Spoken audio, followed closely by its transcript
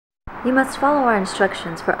You must follow our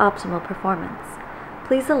instructions for optimal performance.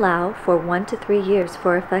 Please allow for 1 to 3 years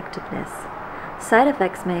for effectiveness. Side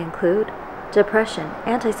effects may include depression,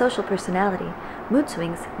 antisocial personality, mood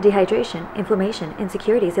swings, dehydration, inflammation,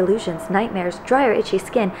 insecurities, illusions, nightmares, dry or itchy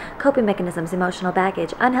skin, coping mechanisms, emotional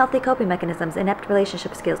baggage, unhealthy coping mechanisms, inept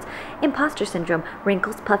relationship skills, imposter syndrome,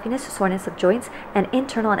 wrinkles, puffiness, soreness of joints, and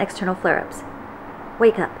internal and external flare-ups.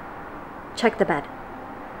 Wake up. Check the bed.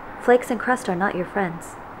 Flakes and crust are not your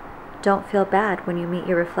friends. Don't feel bad when you meet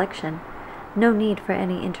your reflection. No need for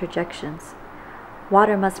any interjections.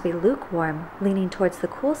 Water must be lukewarm, leaning towards the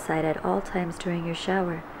cool side at all times during your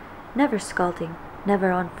shower. Never scalding,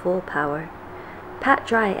 never on full power. Pat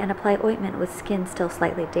dry and apply ointment with skin still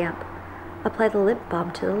slightly damp. Apply the lip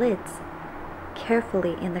balm to the lids.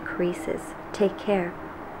 Carefully in the creases. Take care.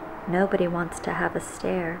 Nobody wants to have a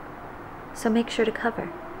stare. So make sure to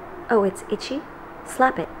cover. Oh, it's itchy?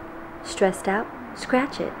 Slap it. Stressed out?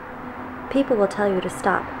 Scratch it. People will tell you to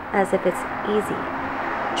stop, as if it's easy.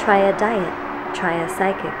 Try a diet. Try a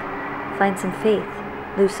psychic. Find some faith.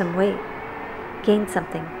 Lose some weight. Gain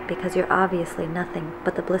something, because you're obviously nothing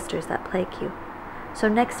but the blisters that plague you. So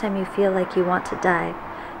next time you feel like you want to die,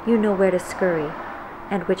 you know where to scurry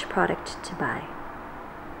and which product to buy.